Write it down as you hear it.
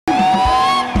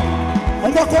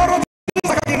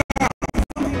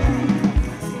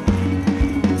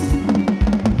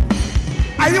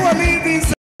Are you a living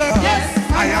saint? Yes,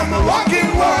 I am a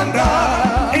walking wonder.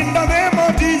 In the name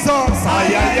of Jesus,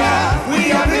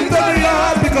 we are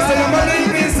victorious because I am a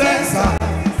living saint.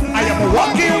 I am a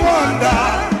walking wonder.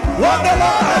 What the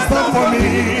Lord has done for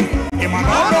me.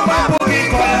 Emmanuel,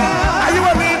 are you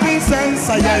a living saint?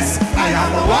 Yes, I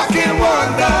am a walking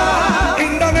wonder.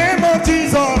 In the name of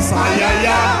Jesus,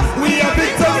 we are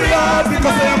victorious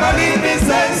because I am a living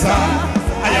saint.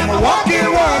 I am a walking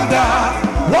wonder.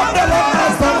 What the Lord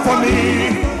has done for me.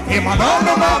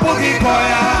 Emmanuel,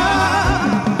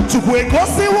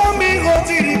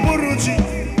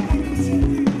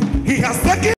 He has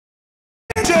taken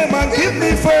shame and give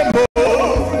me fame.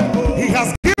 He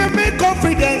has given me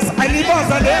confidence. I live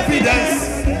as an evidence.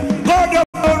 God of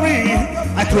glory,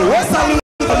 I throw a salute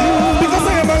to you because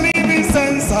I am a living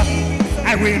sensor.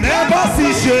 I will never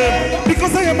see shame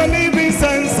because I am a living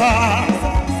sensor.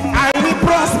 I will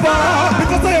prosper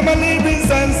because I am a living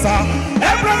sensor.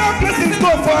 Every blessings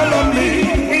go follow me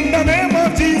in the name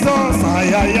of Jesus.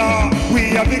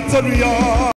 We are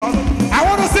victorious. I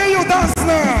want to see you dance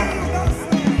now.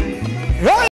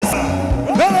 Right?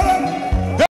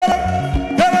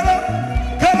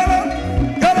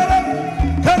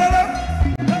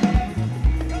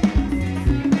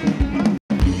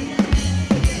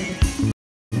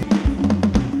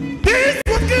 This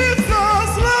what gives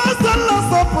us lots and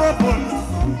lots of problems,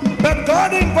 but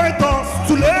God invites us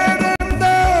to lay them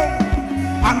down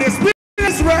and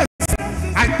experience rest.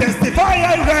 I testify,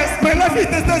 I rest. My life is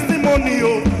a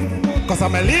testimonial because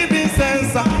I'm a living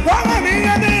sensor.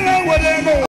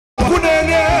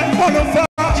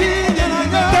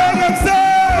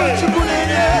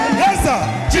 Yes, sir.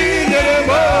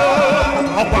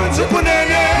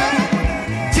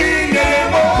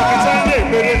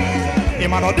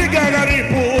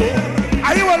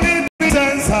 Are you a living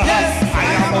sensor? yes, I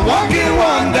am a walking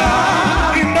wonder.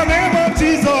 In the name of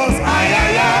Jesus, I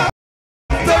am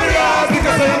victorious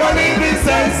because I am a living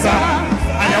sensor.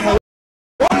 I am a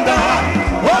wonder.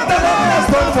 What the Lord has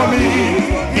done for me.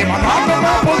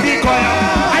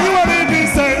 Are you a living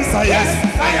sensor? Yes,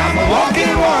 I am a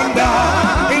walking wonder.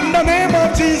 In the name of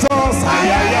Jesus,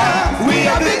 we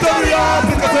are victorious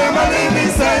because I am a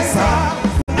living sensor.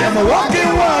 I am a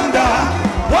walking wonder.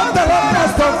 What the Lord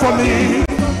has done for me.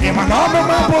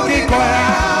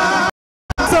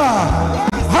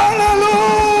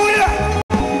 Hallelujah.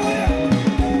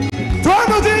 To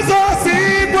Jesus,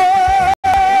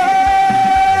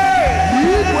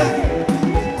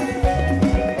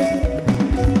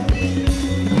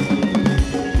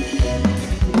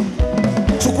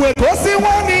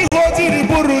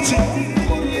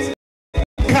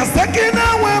 He has taken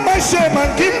away my shame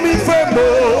and give me fame.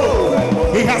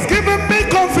 He has given me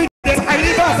confidence. I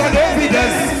live as an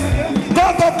evidence.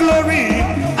 God of glory,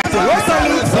 I do a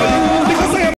salute for you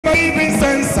because I am a living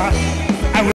sensor.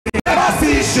 I will never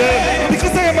see shame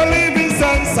because I am a living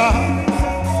sensor.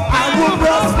 I will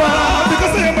prosper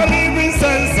because I am a living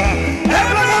sensor.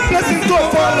 Every blessing go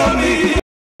follow me.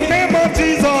 In the name of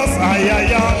Jesus,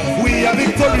 we are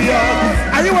victorious.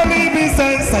 Are you a living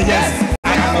sensor? Yes,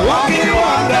 I am a walking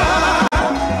wonder.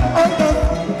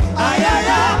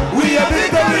 We are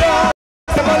victorious.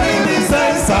 I am a living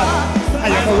sensor. I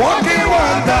am a walking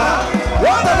wonder.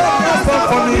 What the Lord has done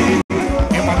for me.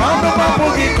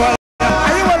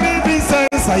 Are you a living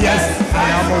sensor? Yes, I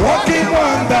am a walking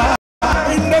wonder.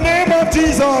 In the name of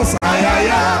Jesus,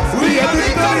 we are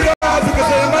victorious because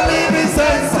I am a living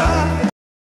sensor.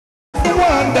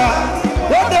 Wonder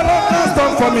what the Lord has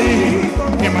done for me.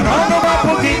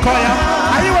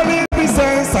 Are you a living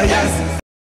sensor? Yes,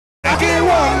 I can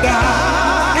wonder.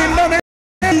 In the name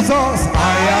of Jesus,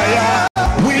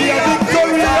 we are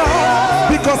victorious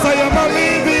because I am a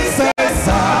living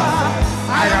sensor.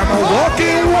 I am a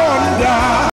walking wonder.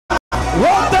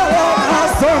 What the Lord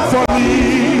has done for me.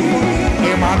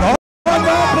 Emmanuel.